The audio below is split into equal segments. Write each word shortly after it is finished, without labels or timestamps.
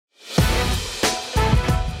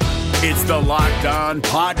It's the Locked On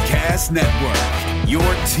Podcast Network, your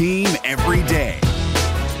team every day.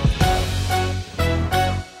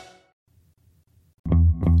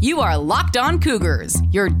 You are Locked On Cougars,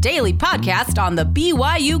 your daily podcast on the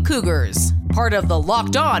BYU Cougars, part of the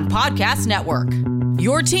Locked On Podcast Network,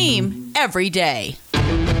 your team every day.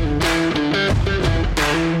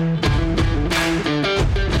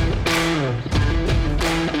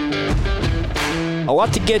 A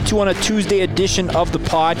lot to get to on a Tuesday edition of the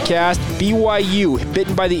podcast. BYU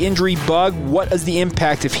bitten by the injury bug. What is the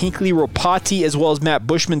impact of Hinckley, Ropati, as well as Matt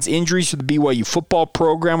Bushman's injuries for the BYU football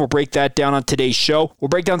program? We'll break that down on today's show. We'll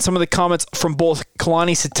break down some of the comments from both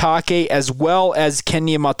Kalani Sitake as well as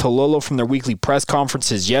Kenya Matololo from their weekly press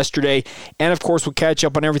conferences yesterday. And of course, we'll catch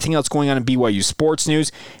up on everything else going on in BYU sports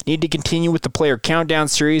news. Need to continue with the player countdown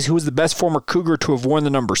series. Who is the best former Cougar to have worn the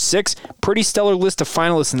number 6? Pretty stellar list of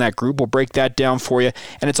finalists in that group. We'll break that down for you.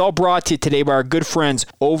 And it's all brought to you today by our good friends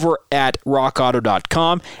over at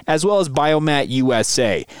rockauto.com as well as Biomat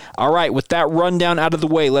USA. All right, with that rundown out of the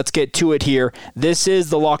way, let's get to it here. This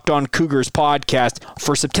is the Locked On Cougars podcast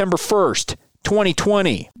for September 1st,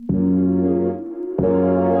 2020.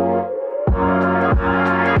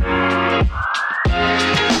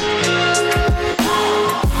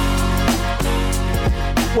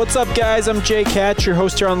 What's up, guys? I'm Jake Hatch, your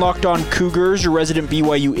host here on Locked On Cougars, your resident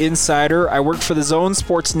BYU insider. I work for the Zone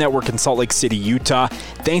Sports Network in Salt Lake City, Utah.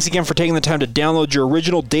 Thanks again for taking the time to download your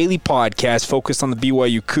original daily podcast focused on the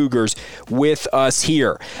BYU Cougars with us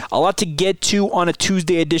here. A lot to get to on a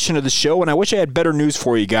Tuesday edition of the show, and I wish I had better news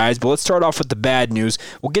for you guys, but let's start off with the bad news.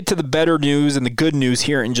 We'll get to the better news and the good news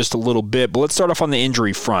here in just a little bit, but let's start off on the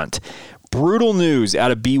injury front. Brutal news out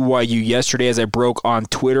of BYU yesterday as I broke on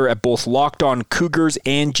Twitter at both Locked On Cougars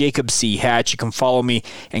and Jacob C. Hatch. You can follow me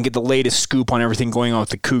and get the latest scoop on everything going on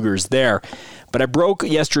with the Cougars there. But I broke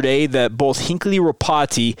yesterday that both Hinckley,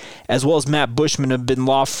 Ropati, as well as Matt Bushman have been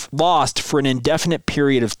lost for an indefinite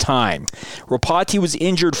period of time. Ropati was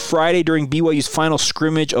injured Friday during BYU's final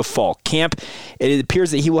scrimmage of fall camp. It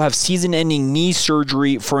appears that he will have season-ending knee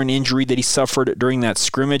surgery for an injury that he suffered during that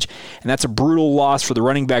scrimmage, and that's a brutal loss for the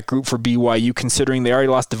running back group for BYU, considering they already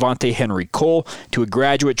lost Devontae Henry Cole to a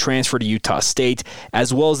graduate transfer to Utah State,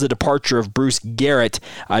 as well as the departure of Bruce Garrett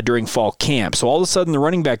during fall camp. So all of a sudden, the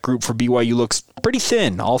running back group for BYU looks pretty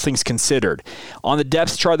thin, all things considered. On the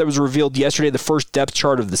depth chart that was revealed yesterday, the first depth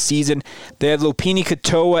chart of the season, they had Lopini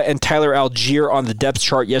Katoa and Tyler Algier on the depth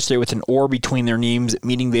chart yesterday with an or between their names,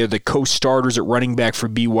 meaning they are the co-starters at running back for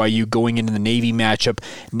BYU going into the Navy matchup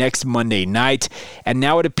next Monday night. And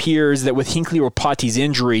now it appears that with Hinckley Ropati's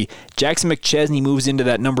injury, Jackson McChesney moves into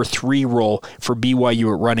that number 3 role for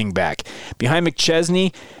BYU at running back. Behind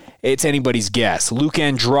McChesney, it's anybody's guess. Luke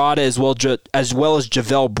Andrada as well as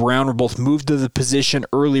Javelle Brown were both moved to the position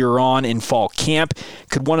earlier on in fall camp.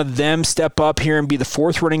 Could one of them step up here and be the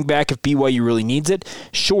 4th running back if BYU really needs it?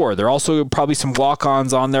 Sure. There are also probably some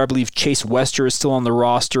walk-ons on there. I believe Chase Wester is still on the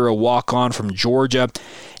roster, a walk-on from Georgia.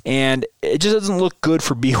 And it just doesn't look good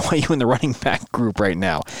for BYU in the running back group right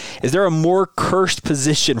now. Is there a more cursed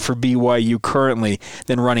position for BYU currently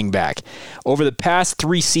than running back? Over the past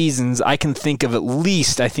 3 seasons, I can think of at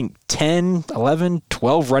least, 10, 11,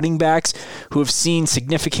 12 running backs who have seen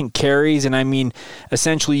significant carries. And I mean,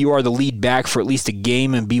 essentially, you are the lead back for at least a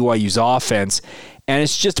game in BYU's offense. And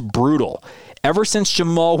it's just brutal. Ever since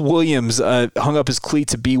Jamal Williams hung up his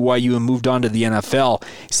cleats at BYU and moved on to the NFL,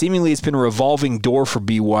 seemingly it's been a revolving door for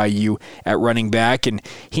BYU at running back. And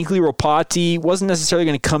Hinckley Ropati wasn't necessarily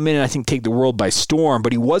going to come in and take the world by storm,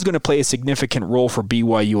 but he was going to play a significant role for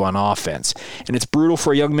BYU on offense. And it's brutal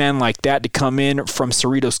for a young man like that to come in from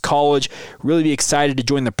Cerritos College, really be excited to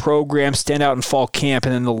join the program, stand out in fall camp,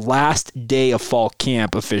 and then the last day of fall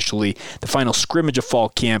camp officially, the final scrimmage of fall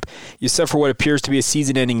camp, you suffer what appears to be a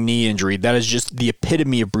season-ending knee injury. That is just the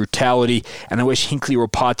epitome of brutality, and I wish Hinckley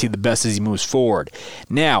Ropati the best as he moves forward.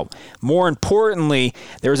 Now, more importantly,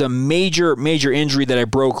 there's a major injury that I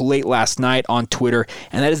broke late last night on Twitter,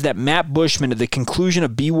 and that is that Matt Bushman, at the conclusion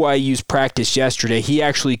of BYU's practice yesterday, he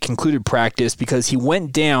actually concluded practice because he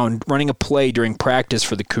went down running a play during practice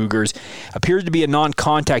for the Cougars, appeared to be a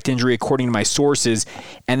non-contact injury according to my sources,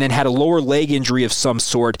 and then had a lower leg injury of some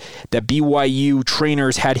sort that BYU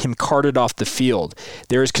trainers had him carted off the field.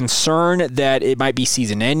 There is concern that it might be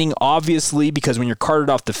season-ending, obviously, because when you're carted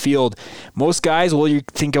off the field, most guys, you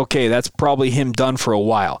think, okay, that's probably him done for a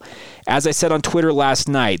while. As I said on Twitter last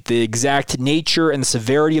night, the exact nature and the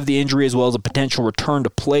severity of the injury, as well as a potential return to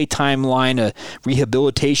play timeline, a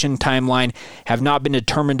rehabilitation timeline, have not been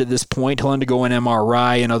determined at this point. He'll undergo an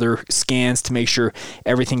MRI and other scans to make sure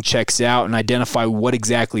everything checks out and identify what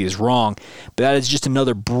exactly is wrong. But that is just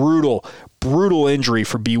another brutal brutal injury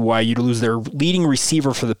for BYU to lose their leading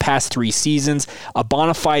receiver for the past 3 seasons, a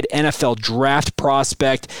bona fide NFL draft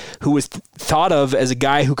prospect who was thought of as a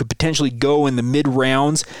guy who could potentially go in the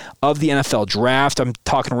mid-rounds of the NFL draft. I'm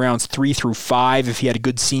talking rounds 3 through 5 if he had a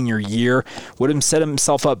good senior year. Would have set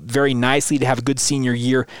himself up very nicely to have a good senior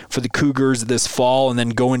year for the Cougars this fall and then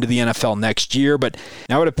go into the NFL next year. But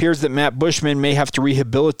now it appears that Matt Bushman may have to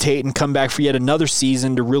rehabilitate and come back for yet another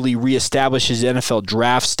season to really reestablish his NFL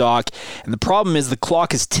draft stock. And the problem is the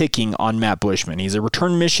clock is ticking on Matt Bushman. He's a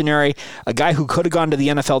return missionary, a guy who could have gone to the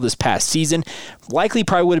NFL this past season, likely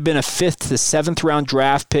probably would have been a 5th to 7th round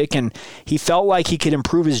draft pick, and he felt like he could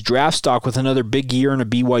improve his draft stock with another big year in a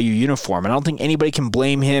BYU uniform. And I don't think anybody can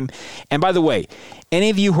blame him. And by the way, any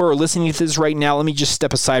of you who are listening to this right now, let me just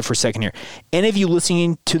step aside for a second here. Any of you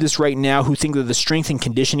listening to this right now who think that the strength and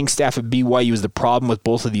conditioning staff at BYU is the problem with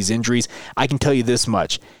both of these injuries, I can tell you this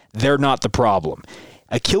much. They're not the problem.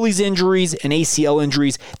 Achilles injuries and ACL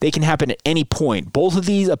injuries, they can happen at any point. Both of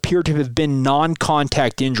these appear to have been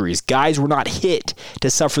non-contact injuries. Guys were not hit to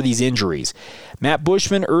suffer these injuries. Matt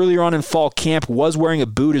Bushman, earlier on in fall camp, was wearing a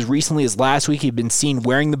boot. As recently as last week, he'd been seen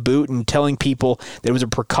wearing the boot and telling people that it was a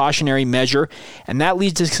precautionary measure, and that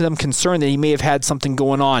leads to some concern that he may have had something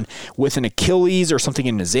going on with an Achilles or something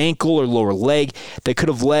in his ankle or lower leg that could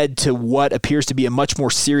have led to what appears to be a much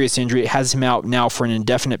more serious injury. It has him out now for an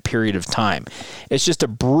indefinite period of time. It's just a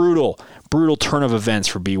brutal turn of events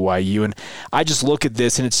for BYU, and I just look at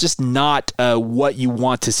this and it's just not what you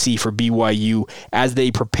want to see for BYU as they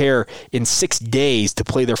prepare in 6 days to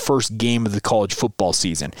play their first game of the college football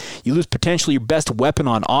season. You lose potentially your best weapon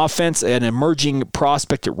on offense, an emerging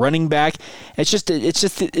prospect at running back. It's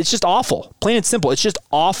just awful, plain and simple. It's just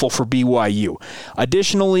awful for BYU.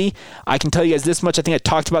 Additionally, I can tell you guys this much. I think I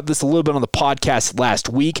talked about this a little bit on the podcast last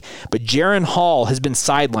week, but Jaron Hall has been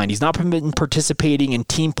sidelined. He's not been participating in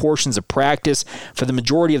team portions of practice for the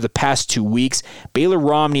majority of the past 2 weeks. Baylor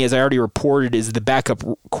Romney, as I already reported, is the backup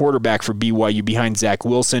quarterback for BYU behind Zach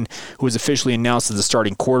Wilson, who was officially announced as the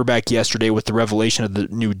starting quarterback yesterday with the revelation of the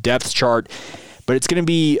new depth chart. But it's going to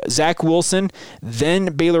be Zach Wilson,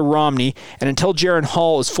 then Baylor Romney, and until Jaron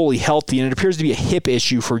Hall is fully healthy, and it appears to be a hip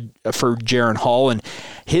issue for Jaron Hall, and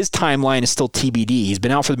his timeline is still TBD. He's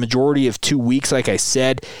been out for the majority of 2 weeks, like I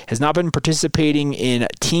said, has not been participating in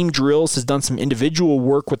team drills, has done some individual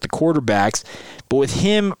work with the quarterbacks, but with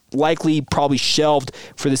him likely probably shelved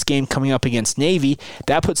for this game coming up against Navy,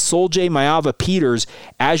 that puts Soljay Maiava-Peters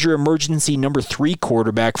as your emergency number 3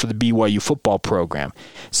 quarterback for the BYU football program.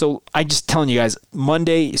 So I'm just telling you guys,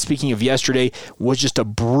 Monday, speaking of yesterday, was just a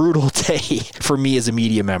brutal day for me as a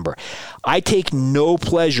media member. I take no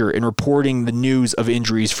pleasure in reporting the news of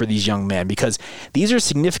injuries for these young men because these are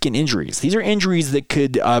significant injuries. These are injuries that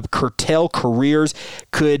could curtail careers,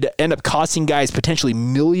 could end up costing guys potentially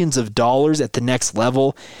millions of dollars at the next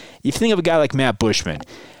level. You think of a guy like Matt Bushman.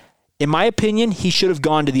 In my opinion, he should have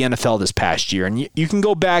gone to the NFL this past year. And you can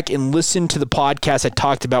go back and listen to the podcast I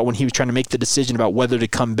talked about when he was trying to make the decision about whether to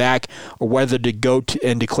come back or whether to go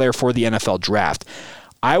and declare for the NFL draft.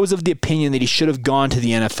 I was of the opinion that he should have gone to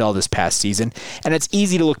the NFL this past season. And it's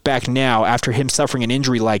easy to look back now after him suffering an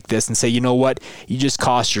injury like this and say, you know what, you just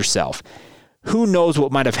cost yourself. Who knows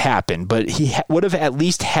what might have happened, but he would have at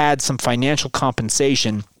least had some financial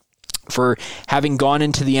compensation for having gone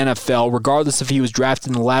into the NFL, regardless if he was drafted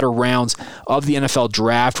in the latter rounds of the NFL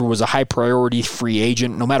draft or was a high priority free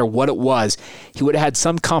agent. No matter what it was, he would have had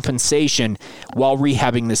some compensation while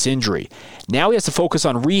rehabbing this injury. Now he has to focus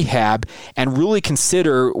on rehab and really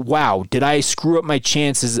consider, wow, did I screw up my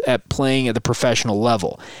chances at playing at the professional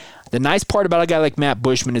level? The nice part about a guy like Matt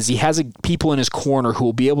Bushman is he has people in his corner who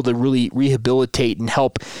will be able to really rehabilitate and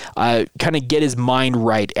help kind of get his mind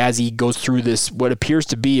right as he goes through this, what appears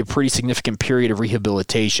to be a pretty significant period of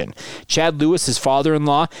rehabilitation. Chad Lewis, his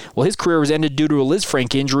father-in-law, well, his career was ended due to a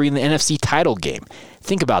Lisfranc injury in the NFC title game.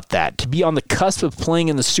 Think about that. To be on the cusp of playing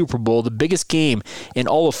in the Super Bowl, the biggest game in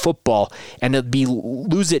all of football, and to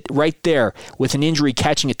lose it right there with an injury,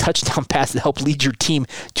 catching a touchdown pass to help lead your team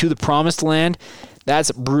to the promised land,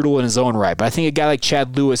 that's brutal in his own right. But I think a guy like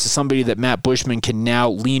Chad Lewis is somebody that Matt Bushman can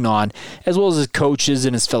now lean on, as well as his coaches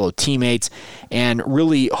and his fellow teammates, and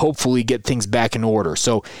really hopefully get things back in order.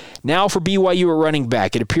 So now for BYU at running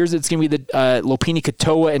back, it appears that it's going to be the Lopini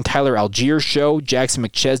Katoa and Tyler Algier show. Jackson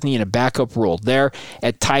McChesney in a backup role there.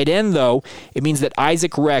 At tight end, though, it means that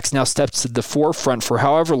Isaac Rex now steps to the forefront for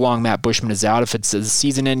however long Matt Bushman is out. If it's a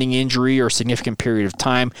season-ending injury or a significant period of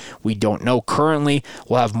time, we don't know currently.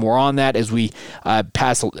 We'll have more on that as we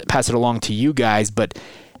pass it along to you guys, but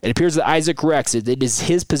it appears that Isaac Rex, it is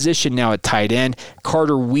his position now at tight end.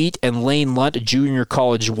 Carter Wheat and Lane Lunt, a junior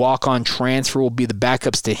college walk-on transfer, will be the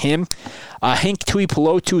backups to him. Hinckley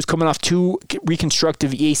is coming off 2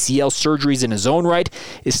 reconstructive ACL surgeries in his own right,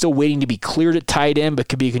 is still waiting to be cleared at tight end, but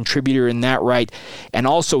could be a contributor in that right. And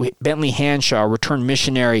also Bentley Hanshaw, return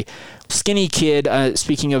missionary, skinny kid,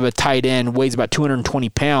 speaking of a tight end, weighs about 220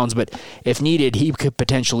 pounds, but if needed, he could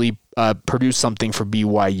potentially produce something for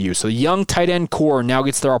BYU. So the young tight end core now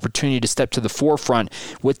gets their opportunity to step to the forefront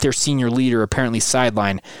with their senior leader apparently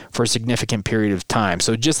sidelined for a significant period of time.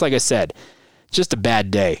 So just like I said, just a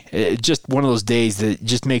bad day. It's just one of those days that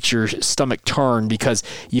just makes your stomach turn because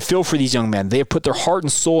you feel for these young men. They have put their heart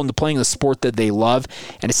and soul into playing the sport that they love,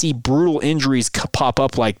 and to see brutal injuries pop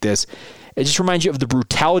up like this, it just reminds you of the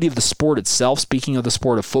brutality of the sport itself, speaking of the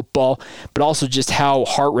sport of football, but also just how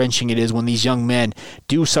heart-wrenching it is when these young men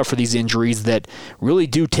do suffer these injuries that really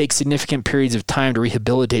do take significant periods of time to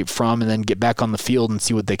rehabilitate from and then get back on the field and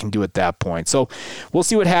see what they can do at that point. So we'll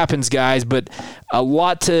see what happens, guys, but a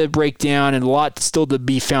lot to break down and a lot still to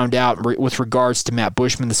be found out with regards to Matt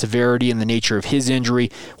Bushman, the severity and the nature of his injury.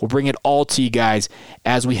 We'll bring it all to you guys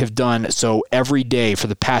as we have done so every day for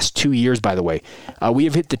the past 2 years, by the way. We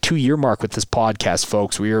have hit the 2-year mark with this podcast,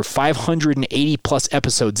 folks. We are 580 plus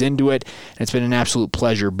episodes into it, and it's been an absolute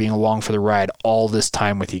pleasure being along for the ride all this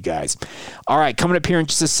time with you guys. All right, coming up here in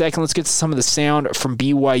just a second, let's get to some of the sound from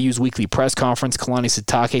BYU's weekly press conference. Kalani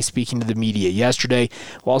Sitake speaking to the media yesterday.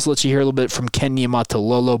 We'll also let you hear a little bit from Ken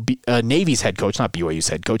Niumatalolo, Navy's head coach, not BYU's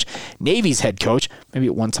head coach, Navy's head coach. Maybe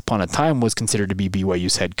at once upon a time was considered to be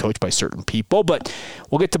BYU's head coach by certain people, but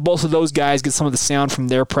we'll get to both of those guys, get some of the sound from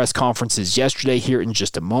their press conferences yesterday here in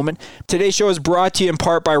just a moment. Today's show is brought to you in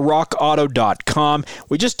part by RockAuto.com.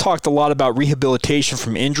 We just talked a lot about rehabilitation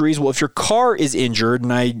from injuries. Well, if your car is injured,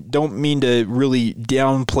 and I don't mean to really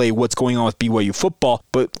downplay what's going on with BYU football,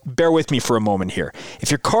 but bear with me for a moment here.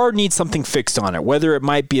 If your car needs something fixed on it, whether it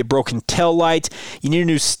might be a broken tail light, you need a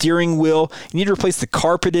new steering wheel, you need to replace the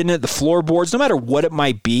carpet in it, the floorboards, no matter what it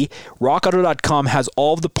might be, RockAuto.com has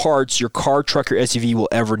all of the parts your car, truck, or SUV will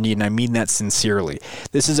ever need, and I mean that sincerely.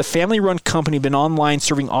 This is a family-run company, been online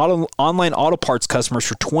serving online auto parts customers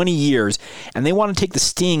for 20 years, and they want to take the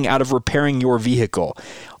sting out of repairing your vehicle.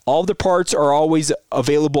 All of the parts are always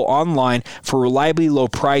available online for reliably low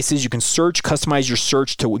prices. You can customize your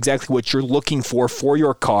search to exactly what you're looking for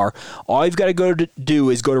your car. All you've got to do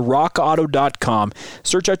is go to rockauto.com,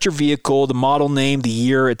 search out your vehicle, the model name, the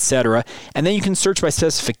year, etc., and then you can search by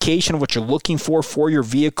specification of what you're looking for your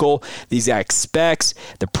vehicle, the exact specs,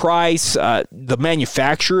 the price, the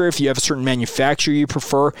manufacturer, if you have a certain manufacturer you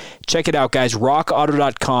prefer. Check it out, guys.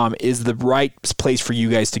 rockauto.com is the right place for you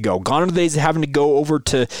guys to go. Gone are the days of having to go over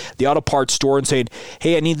to the auto parts store and saying,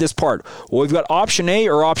 hey, I need this part. Well, we've got option A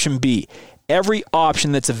or option B. Every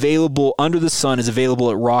option that's available under the sun is available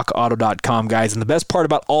at rockauto.com, guys. And the best part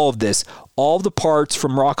about all of this, all of the parts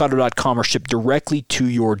from rockauto.com are shipped directly to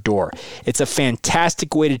your door. It's a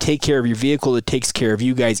fantastic way to take care of your vehicle that takes care of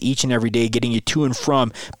you guys each and every day, getting you to and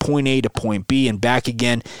from point A to point B and back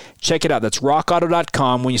again. Check it out. That's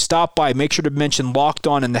rockauto.com. When you stop by, make sure to mention Locked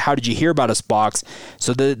On in the How Did You Hear About Us box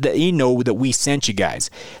so that you know that we sent you guys.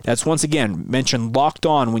 That's, once again, mention Locked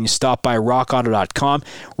On when you stop by rockauto.com.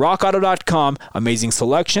 rockauto.com, amazing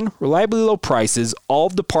selection, reliably low prices, all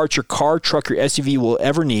of the parts your car, truck, or SUV will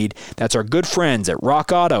ever need. That's our good friends at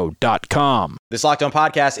rockauto.com. This Locked On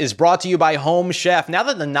podcast is brought to you by Home Chef. Now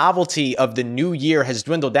that the novelty of the new year has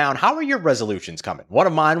dwindled down, how are your resolutions coming? One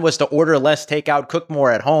of mine was to order less takeout, cook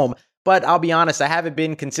more at home, but I'll be honest, I haven't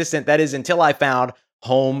been consistent. That is until I found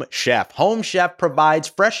Home Chef. Home Chef provides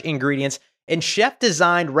fresh ingredients and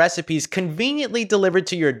chef-designed recipes conveniently delivered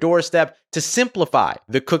to your doorstep to simplify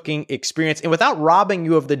the cooking experience and without robbing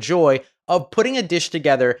you of the joy of putting a dish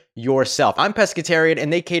together yourself. I'm pescatarian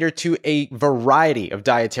and they cater to a variety of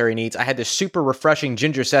dietary needs. I had this super refreshing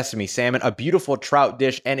ginger sesame salmon, a beautiful trout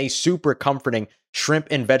dish, and a super comforting shrimp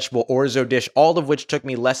and vegetable orzo dish, all of which took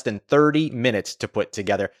me less than 30 minutes to put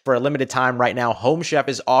together. For a limited time right now, Home Chef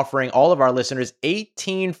is offering all of our listeners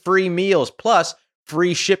 18 free meals plus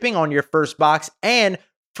free shipping on your first box and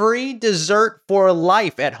free dessert for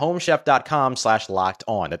life at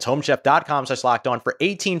homechef.com/lockedon. That's homechef.com/lockedon for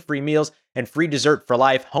 18 free meals and free dessert for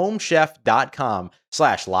life.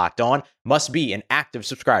 Homechef.com/lockedon. Must be an active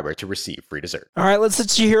subscriber to receive free dessert. All right, let's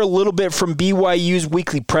let you hear a little bit from BYU's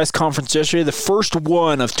weekly press conference yesterday, the first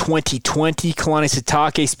one of 2020. Kalani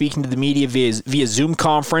Sitake speaking to the media via Zoom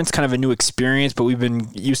conference, kind of a new experience, but we've been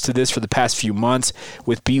used to this for the past few months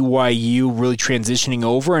with BYU really transitioning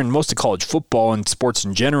over, and most of college football and sports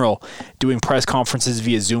in general, doing press conferences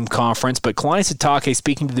via Zoom conference. But Kalani Sitake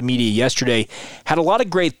speaking to the media yesterday had a lot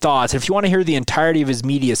of great thoughts. If you want to hear the entirety of his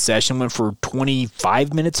media session, went for 20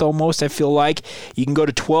 5 minutes almost, I feel like. You can go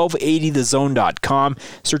to 1280thezone.com,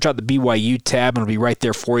 search out the BYU tab, and it'll be right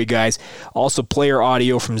there for you guys. Also, player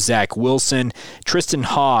audio from Zach Wilson, Tristan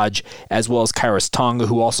Hodge, as well as Kairos Tonga,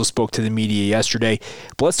 who also spoke to the media yesterday.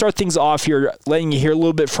 But let's start things off here, letting you hear a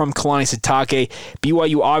little bit from Kalani Sitake.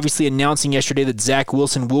 BYU obviously announcing yesterday that Zach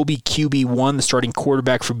Wilson will be QB1, the starting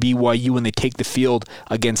quarterback for BYU when they take the field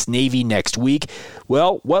against Navy next week.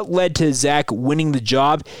 Well, what led to Zach winning the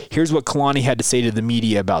job? Here's what Kalani had to say to the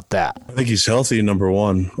media about that. I think he's healthy, number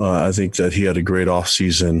one. I think that he had a great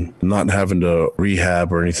offseason, not having to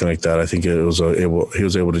rehab or anything like that. I think he was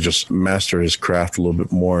able to just master his craft a little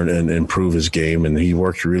bit more and improve his game, and he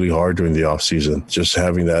worked really hard during the offseason. Just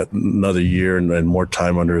having that another year and more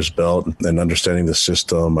time under his belt and understanding the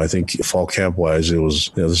system. I think fall camp-wise, it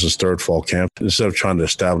was, this is his third fall camp. Instead of trying to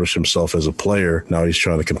establish himself as a player, now he's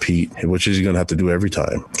trying to compete, which he's going to have to do every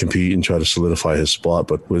time, compete and try to solidify his spot.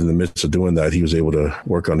 But within the midst of doing that, he was able to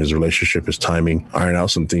work on his relationship, his timing, iron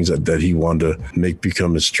out some things that he wanted to make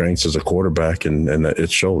become his strengths as a quarterback, and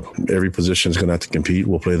it showed. Every position is going to have to compete.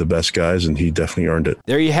 We'll play the best guys, and he definitely earned it.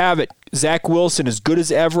 There you have it. Zach Wilson, as good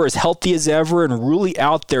as ever, as healthy as ever, and really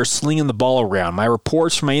out there slinging the ball around. My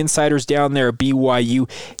reports from my insiders down there at BYU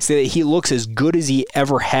say that he looks as good as he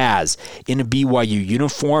ever has in a BYU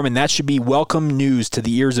uniform, and that should be welcome news to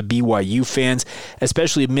the ears of BYU fans,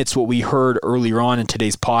 especially amidst what we heard earlier on in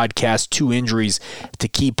today's podcast, 2 injuries to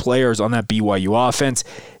key players on that BYU offense.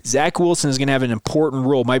 Zach Wilson is going to have an important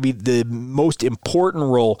role, might be the most important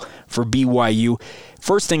role for BYU.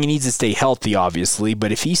 First thing, he needs to stay healthy, obviously,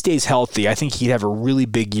 but if he stays healthy, I think he'd have a really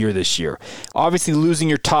big year this year. Obviously, losing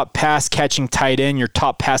your top pass-catching tight end, your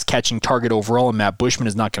top pass-catching target overall, and Matt Bushman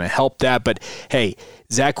is not going to help that, but hey,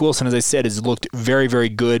 Zach Wilson, as I said, has looked very, very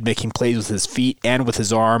good, making plays with his feet and with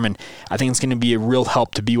his arm, and I think it's going to be a real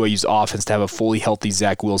help to BYU's offense to have a fully healthy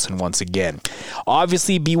Zach Wilson once again.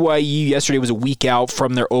 Obviously, BYU yesterday was a week out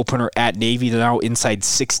from their opener at Navy. They're now inside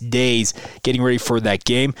 6 days getting ready for that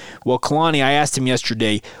game. Well, Kalani, I asked him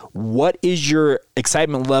yesterday, what is your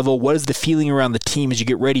excitement level? What is the feeling around the team as you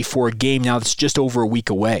get ready for a game now that's just over a week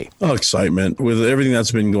away? Oh, excitement. With everything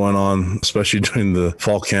that's been going on, especially during the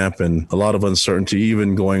fall camp and a lot of uncertainty,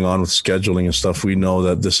 even going on with scheduling and stuff, we know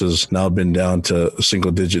that this has now been down to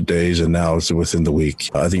single-digit days, and now it's within the week.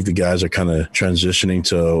 I think the guys are kind of transitioning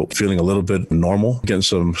to feeling a little bit normal, getting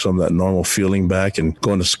some of that normal feeling back, and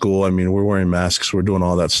going to school. I mean, we're wearing masks. We're doing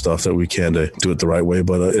all that stuff that we can to do it the right way,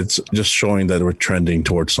 but it's just showing that we're trending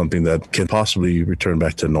towards something that can possibly return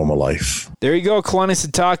back to normal life. There you go, Kalani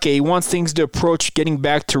Sitake. He wants things to approach getting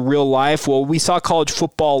back to real life. Well, we saw college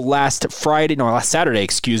football last Saturday,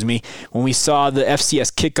 when we saw the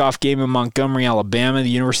FCS kickoff game in Montgomery, Alabama, the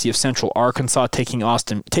University of Central Arkansas taking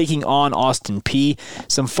on Austin Peay.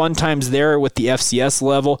 Some fun times there with the FCS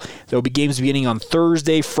level. There will be games beginning on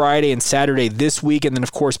Thursday, Friday, and Saturday this week, and then,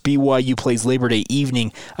 of course, BYU plays Labor Day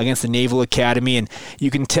evening against the Naval Academy, and you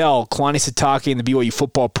can tell Kalani Sitake and the BYU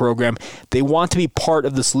football program, they want to be part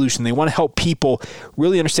of the solution. They want to help people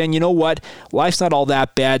really understand, you know what, life's not all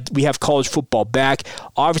that bad. We have college football back.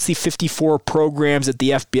 Obviously, 54 programs at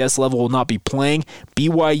the FBS level will not be playing.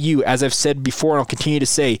 BYU, as I've said before and I'll continue to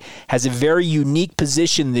say, has a very unique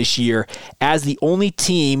position this year as the only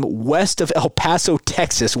team west of El Paso,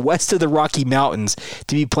 Texas, west of the Rocky Mountains,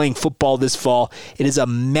 to be playing football this fall. It is a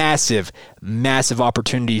massive, massive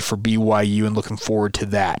opportunity for BYU, and looking forward to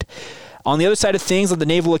that. On the other side of things, at the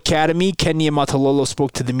Naval Academy, Ken Niumatalolo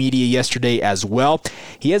spoke to the media yesterday as well.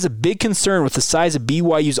 He has a big concern with the size of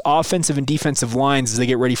BYU's offensive and defensive lines as they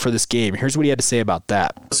get ready for this game. Here's what he had to say about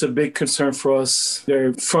that. It's a big concern for us.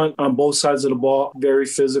 They're front on both sides of the ball, very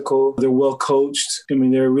physical. They're well coached. I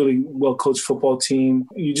mean, they're a really well coached football team.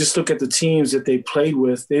 You just look at the teams that they played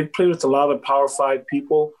with. They played with a lot of Power 5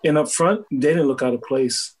 people. And up front, they didn't look out of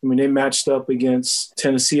place. I mean, they matched up against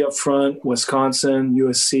Tennessee up front, Wisconsin,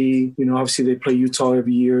 USC, obviously they play Utah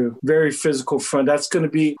every year. Very physical front. That's going to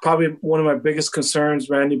be probably one of my biggest concerns,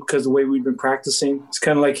 Randy, because of the way we've been practicing. It's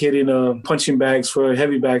kind of like hitting punching bags for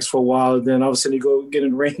heavy bags for a while. Then all of a sudden you go get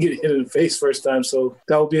in the ring, get hit in the face first time. So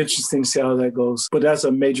that will be interesting to see how that goes. But that's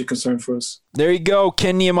a major concern for us. There you go,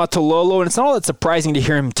 Ken Niumatalolo. And it's not all that surprising to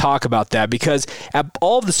hear him talk about that, because at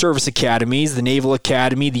all of the service academies, the Naval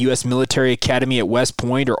Academy, the U.S. Military Academy at West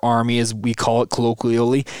Point, or Army as we call it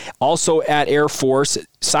colloquially, also at Air Force,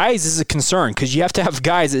 size is a concern because you have to have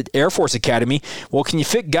guys at Air Force Academy. Well, can you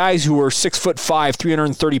fit guys who are 6'5",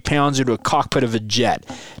 330 pounds into a cockpit of a jet?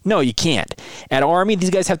 No, you can't. At Army, these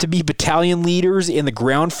guys have to be battalion leaders in the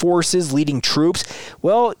ground forces, leading troops.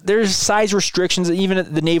 Well, there's size restrictions even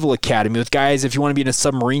at the Naval Academy with guys, if you want to be in a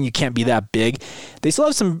submarine, you can't be that big. They still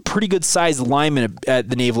have some pretty good sized linemen at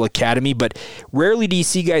the Naval Academy, but rarely do you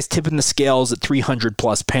see guys tipping the scales at 300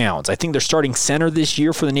 plus pounds. I think their starting center this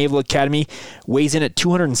year for the Naval Academy weighs in at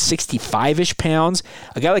 265-ish pounds.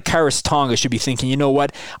 A guy like Kairos Tonga should be thinking, you know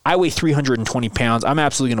what, I weigh 320 pounds. I'm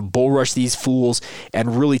absolutely going to bull rush these fools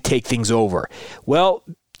and really take things over. Well,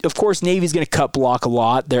 of course, Navy's going to cut block a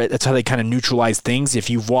lot. That's how they kind of neutralize things. If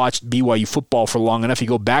you've watched BYU football for long enough, you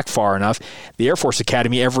go back far enough, the Air Force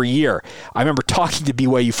Academy every year. I remember talking to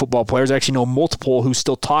BYU football players. I actually know multiple who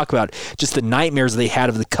still talk about just the nightmares they had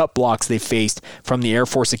of the cut blocks they faced from the Air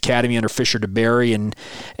Force Academy under Fisher DeBerry, and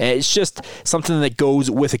it's just something that goes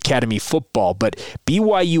with Academy football. But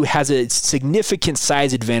BYU has a significant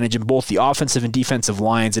size advantage in both the offensive and defensive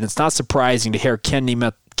lines, and it's not surprising to hear Ken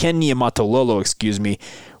Niumatalolo,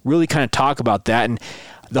 really kind of talk about that. And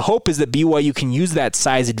the hope is that BYU can use that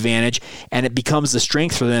size advantage and it becomes the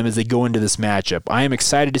strength for them as they go into this matchup. I am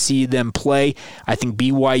excited to see them play. I think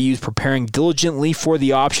BYU is preparing diligently for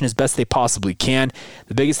the option as best they possibly can.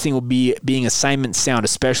 The biggest thing will be being assignment sound,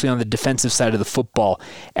 especially on the defensive side of the football,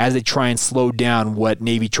 as they try and slow down what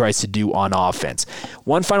Navy tries to do on offense.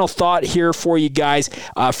 One final thought here for you guys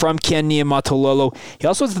from Ken Niumatalolo. He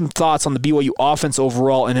also has some thoughts on the BYU offense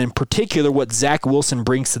overall, and in particular what Zach Wilson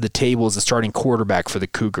brings to the table as a starting quarterback for the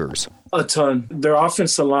Cougars. A ton. Their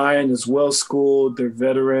offensive line is well-schooled. They're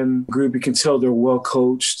veteran group. You can tell they're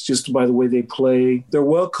well-coached just by the way they play. They're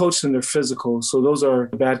well-coached and they're physical. So those are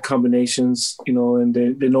bad combinations, and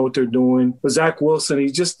they know what they're doing. But Zach Wilson,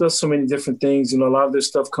 he just does so many different things. A lot of their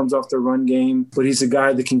stuff comes off their run game, but he's a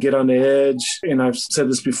guy that can get on the edge. And I've said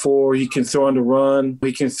this before, he can throw on the run.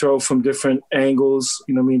 He can throw from different angles.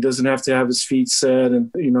 He doesn't have to have his feet set,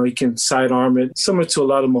 and, he can sidearm it. Similar to a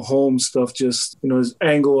lot of Mahomes stuff, just, his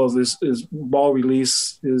angle of his ball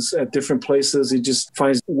release is at different places. He just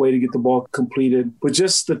finds a way to get the ball completed. But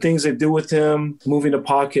just the things they do with him, moving the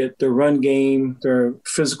pocket, their run game, their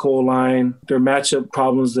physical line, their matchup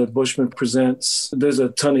problems that Bushman presents. There's a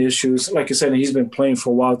ton of issues. Like I said, he's been playing for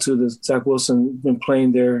a while too. Zach Wilson been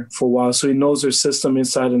playing there for a while. So he knows their system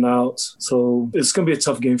inside and out. So it's going to be a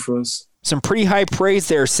tough game for us. Some pretty high praise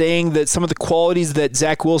there, saying that some of the qualities that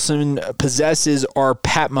Zach Wilson possesses are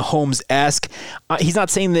Pat Mahomes-esque. He's not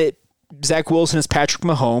saying that Zach Wilson is Patrick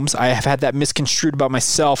Mahomes. I have had that misconstrued about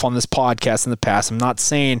myself on this podcast in the past. I'm not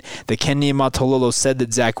saying that Ken Niumatalolo said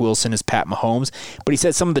that Zach Wilson is Pat Mahomes, but he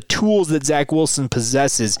said some of the tools that Zach Wilson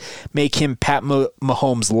possesses make him Pat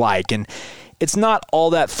Mahomes-like. And it's not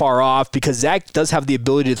all that far off because Zach does have the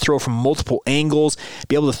ability to throw from multiple angles,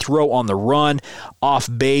 be able to throw on the run, off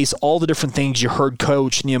base, all the different things you heard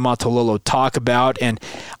Coach Niumatalolo talk about. And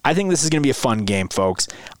I think this is going to be a fun game, folks.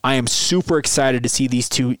 I am super excited to see these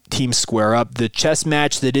two teams square up. The chess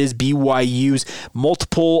match that is BYU's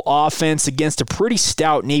multiple offense against a pretty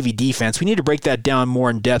stout Navy defense. We need to break that down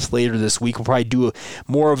more in depth later this week. We'll probably do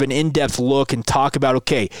more of an in-depth look and talk about,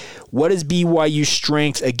 okay, what is BYU's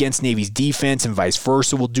strength against Navy's defense and vice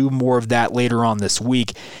versa. We'll do more of that later on this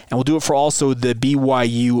week. And we'll do it for also the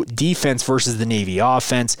BYU defense versus the Navy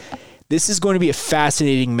offense. This is going to be a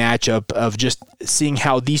fascinating matchup of just seeing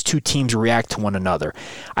how these two teams react to one another.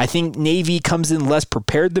 I think Navy comes in less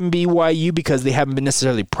prepared than BYU because they haven't been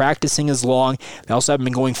necessarily practicing as long. They also haven't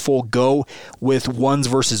been going full go with ones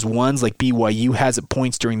versus ones like BYU has at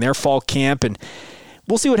points during their fall camp. And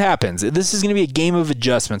we'll see what happens. This is going to be a game of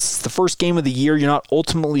adjustments. It's the first game of the year. You're not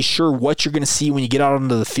ultimately sure what you're going to see when you get out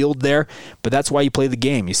onto the field there, but that's why you play the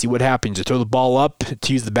game. You see what happens. You throw the ball up,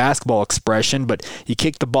 to use the basketball expression, but you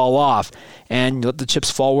kick the ball off, and you let the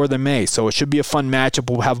chips fall where they may. So it should be a fun matchup.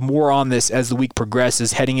 We'll have more on this as the week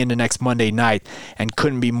progresses heading into next Monday night, and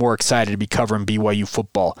couldn't be more excited to be covering BYU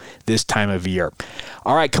football this time of year.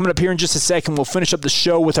 All right, coming up here in just a second, we'll finish up the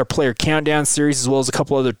show with our player countdown series as well as a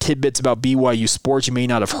couple other tidbits about BYU sports you may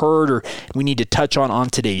not have heard or we need to touch on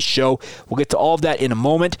today's show. We'll get to all of that in a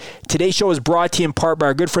moment. Today's show is brought to you in part by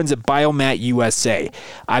our good friends at Biomat USA.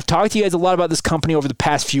 I've talked to you guys a lot about this company over the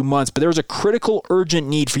past few months, but there's a critical, urgent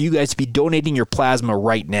need for you guys to be donating your plasma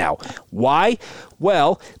right now. Why?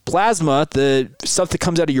 Well, plasma, the stuff that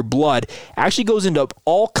comes out of your blood, actually goes into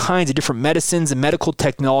all kinds of different medicines and medical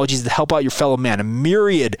technologies that help out your fellow man. A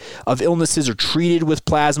myriad of illnesses are treated with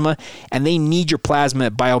plasma, and they need your plasma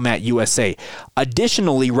at Biomat USA.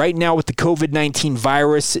 Additionally, right now with the COVID-19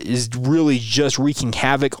 virus is really just wreaking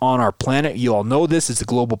havoc on our planet. You all know this. It's a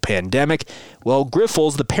global pandemic. Well,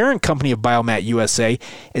 Grifols, the parent company of Biomat USA,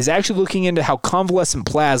 is actually looking into how convalescent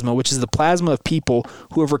plasma, which is the plasma of people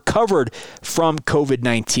who have recovered from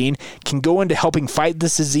COVID-19 can go into helping fight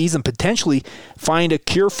this disease and potentially find a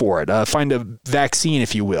cure for it, find a vaccine,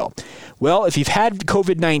 if you will. Well, if you've had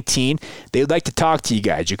COVID-19, they would like to talk to you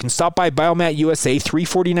guys. You can stop by Biomat USA,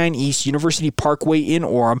 349 East University Parkway in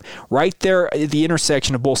Orem, right there at the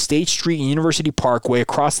intersection of both State Street and University Parkway,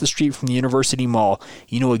 across the street from the University Mall.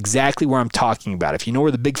 You know exactly where I'm talking about. If you know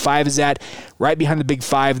where the Big Five is at, right behind the Big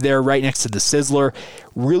Five there, right next to the Sizzler.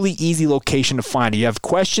 Really easy location to find. If you have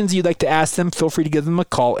questions you'd like to ask them, feel free to give them a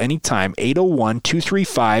call anytime,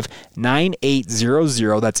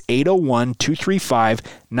 801-235-9800. That's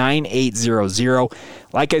 801-235-9800.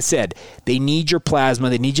 Like I said, they need your plasma.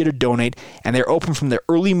 They need you to donate, and they're open from the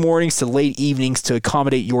early mornings to late evenings to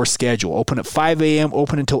accommodate your schedule. Open at 5 a.m.,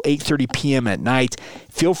 open until 8:30 p.m. at night.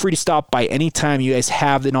 Feel free to stop by anytime you guys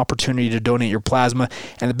have an opportunity to donate your plasma.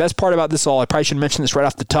 And the best part about this all, I probably should mention this right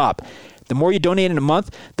off the top, the more you donate in a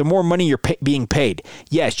month, the more money you're being paid.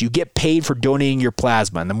 Yes, you get paid for donating your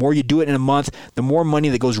plasma, and the more you do it in a month, the more money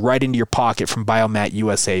that goes right into your pocket from Biomat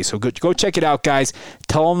USA. So go check it out, guys.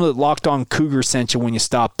 Tell them that Locked On Cougar sent you when you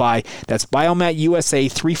stop by. That's Biomat USA,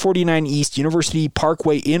 349 East University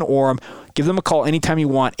Parkway in Orem. Give them a call anytime you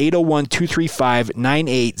want,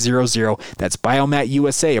 801-235-9800. That's Biomat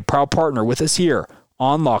USA, a proud partner with us here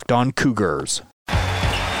on Locked On Cougars.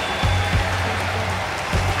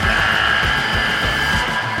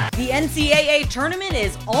 The NCAA tournament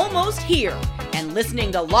is almost here, and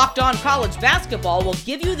listening to Locked On College Basketball will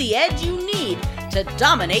give you the edge you need to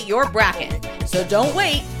dominate your bracket. So don't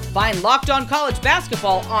wait. Find Locked On College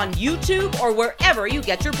Basketball on YouTube or wherever you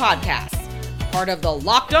get your podcasts. Part of the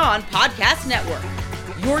Locked On Podcast Network.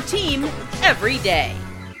 Your team every day.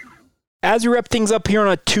 As we wrap things up here on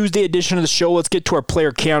a Tuesday edition of the show, let's get to our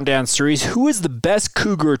player countdown series. Who is the best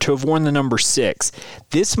Cougar to have worn the number 6?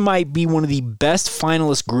 This might be one of the best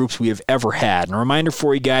finalist groups we have ever had. And a reminder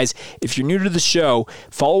for you guys, if you're new to the show,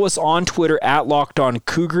 follow us on Twitter at Locked On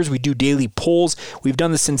Cougars. We do daily polls. We've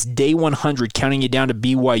done this since day 100, counting you down to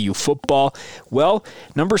BYU football. Well,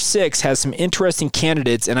 number 6 has some interesting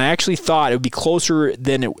candidates, and I actually thought it would be closer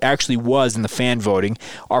than it actually was in the fan voting.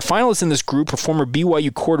 Our finalists in this group are former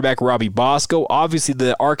BYU quarterback Robbie Bosco, obviously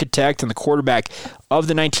the architect and the quarterback of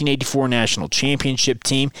the 1984 National Championship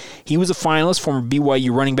team. He was a finalist. Former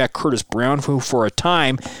BYU running back Curtis Brown, who for a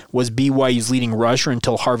time was BYU's leading rusher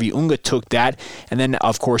until Harvey Unga took that. And then,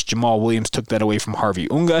 of course, Jamal Williams took that away from Harvey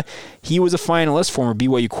Unga. He was a finalist. Former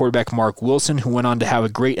BYU quarterback Mark Wilson, who went on to have a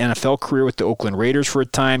great NFL career with the Oakland Raiders for a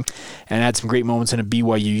time and had some great moments in a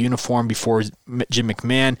BYU uniform before Jim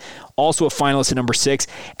McMahon. Also a finalist at number 6.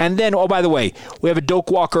 And then, oh, by the way, we have a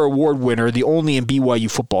Doak Walker Award winner, the only in BYU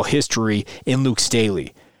football history, in Luke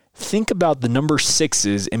Staley. Think about the number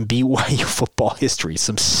 6s in BYU football history.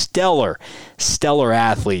 Some stellar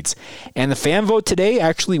athletes. And the fan vote today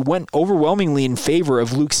actually went overwhelmingly in favor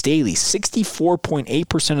of Luke Staley.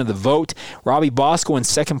 64.8% of the vote. Robbie Bosco in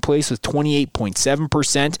second place with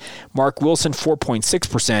 28.7%. Mark Wilson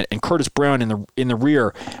 4.6%. And Curtis Brown in the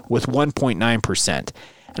rear with 1.9%.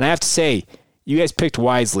 And I have to say, you guys picked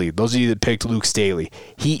wisely, those of you that picked Luke Staley.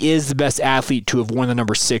 He is the best athlete to have worn the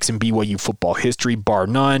number 6 in BYU football history, bar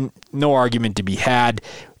none. No argument to be had.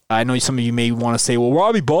 I know some of you may want to say, well,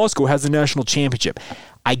 Robbie Bosco has the national championship.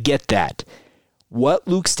 I get that. What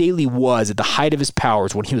Luke Staley was at the height of his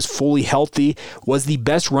powers when he was fully healthy was the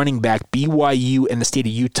best running back BYU and the state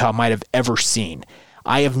of Utah might have ever seen.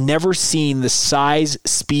 I have never seen the size,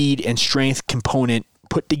 speed, and strength component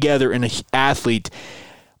put together in an athlete.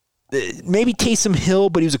 Maybe Taysom Hill,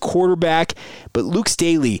 but he was a quarterback. But Luke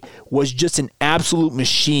Staley was just an absolute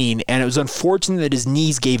machine, and it was unfortunate that his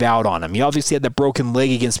knees gave out on him. He obviously had that broken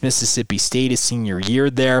leg against Mississippi State his senior year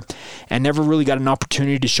there, and never really got an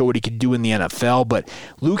opportunity to show what he could do in the NFL. But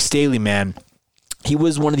Luke Staley, man, he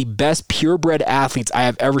was one of the best purebred athletes I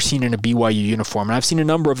have ever seen in a BYU uniform. And I've seen a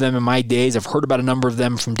number of them in my days. I've heard about a number of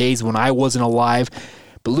them from days when I wasn't alive.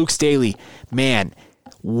 But Luke Staley, man,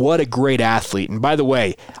 what a great athlete. And by the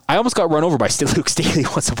way, I almost got run over by Luke Staley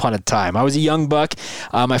once upon a time. I was a young buck.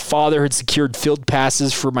 My father had secured field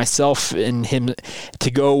passes for myself and him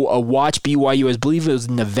to go watch BYU. I believe it was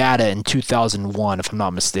Nevada in 2001, if I'm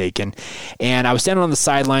not mistaken. And I was standing on the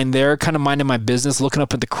sideline there, kind of minding my business, looking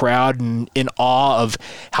up at the crowd and in awe of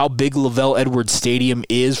how big Lavelle Edwards Stadium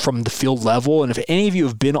is from the field level. And if any of you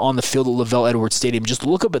have been on the field at Lavelle Edwards Stadium, just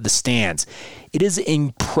look up at the stands. It is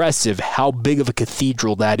impressive how big of a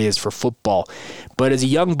cathedral that is for football. But as a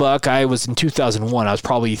young buck, I was in 2001. I was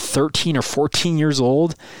probably 13 or 14 years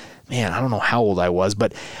old. man, I don't know how old I was,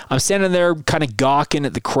 but I'm standing there kind of gawking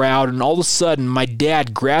at the crowd, and all of a sudden, my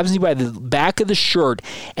dad grabs me by the back of the shirt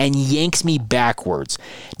and yanks me backwards.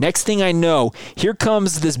 Next thing I know, here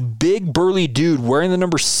comes this big burly dude wearing the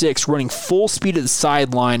number 6, running full speed at the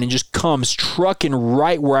sideline, and just comes trucking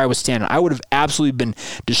right where I was standing. I would have absolutely been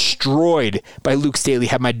destroyed by Luke Staley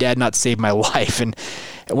had my dad not saved my life, and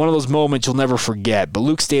one of those moments you'll never forget. But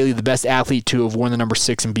Luke Staley, the best athlete to have worn the number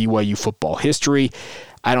 6 in BYU football history.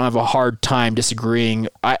 I don't have a hard time disagreeing.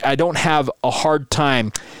 I don't have a hard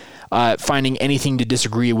time finding anything to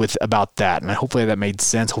disagree with about that. And hopefully that made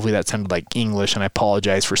sense. Hopefully that sounded like English, and I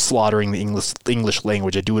apologize for slaughtering the English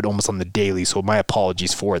language. I do it almost on the daily, so my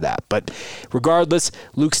apologies for that. But regardless,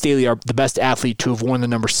 Luke Staley, the best athlete to have worn the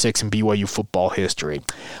number 6 in BYU football history.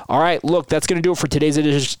 All right, look, that's going to do it for today's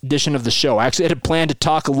edition of the show. I actually had a plan to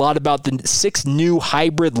talk a lot about the 6 new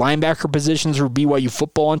hybrid linebacker positions for BYU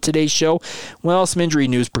football on today's show. Well, some injury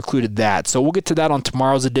news precluded that. So we'll get to that on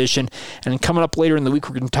tomorrow's edition. And then coming up later in the week,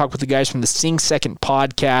 we're going to talk with the guys from the Sing Second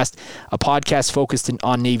podcast, a podcast focused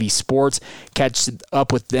on Navy sports. Catch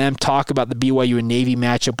up with them, talk about the BYU and Navy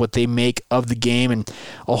matchup, what they make of the game, and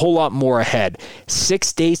a whole lot more ahead.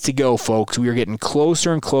 6 days to go, folks. We are getting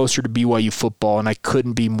closer and closer to BYU football, and I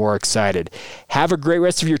couldn't be more excited. Have a great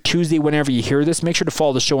rest of your Tuesday whenever you hear this. Make sure to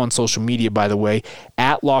follow the show on social media, by the way,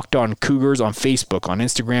 at Locked On Cougars on Facebook, on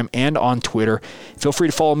Instagram, and on Twitter. Feel free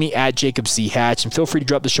to follow me at Jacob C. Hatch, and feel free to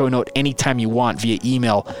drop the show a note anytime you want via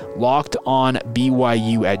email.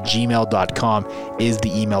 LockedOnBYU@gmail.com is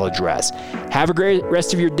the email address. Have a great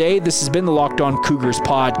rest of your day. This has been the Locked On Cougars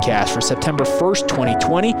podcast for September 1st,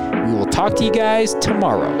 2020. We will talk to you guys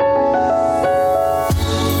tomorrow.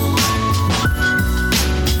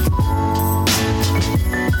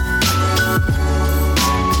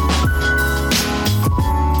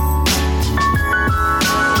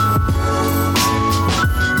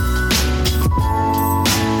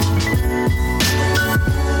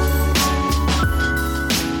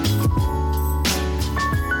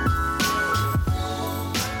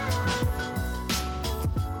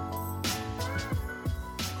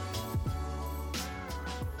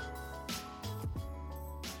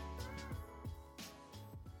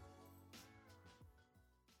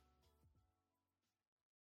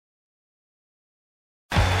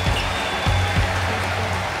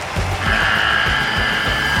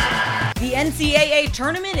 The NCAA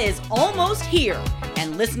tournament is almost here,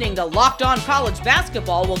 and listening to Locked On College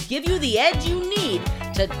Basketball will give you the edge you need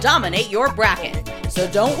to dominate your bracket. So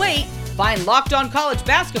don't wait. Find Locked On College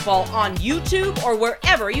Basketball on YouTube or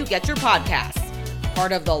wherever you get your podcasts.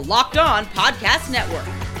 Part of the Locked On Podcast Network.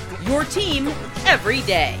 Your team every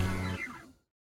day.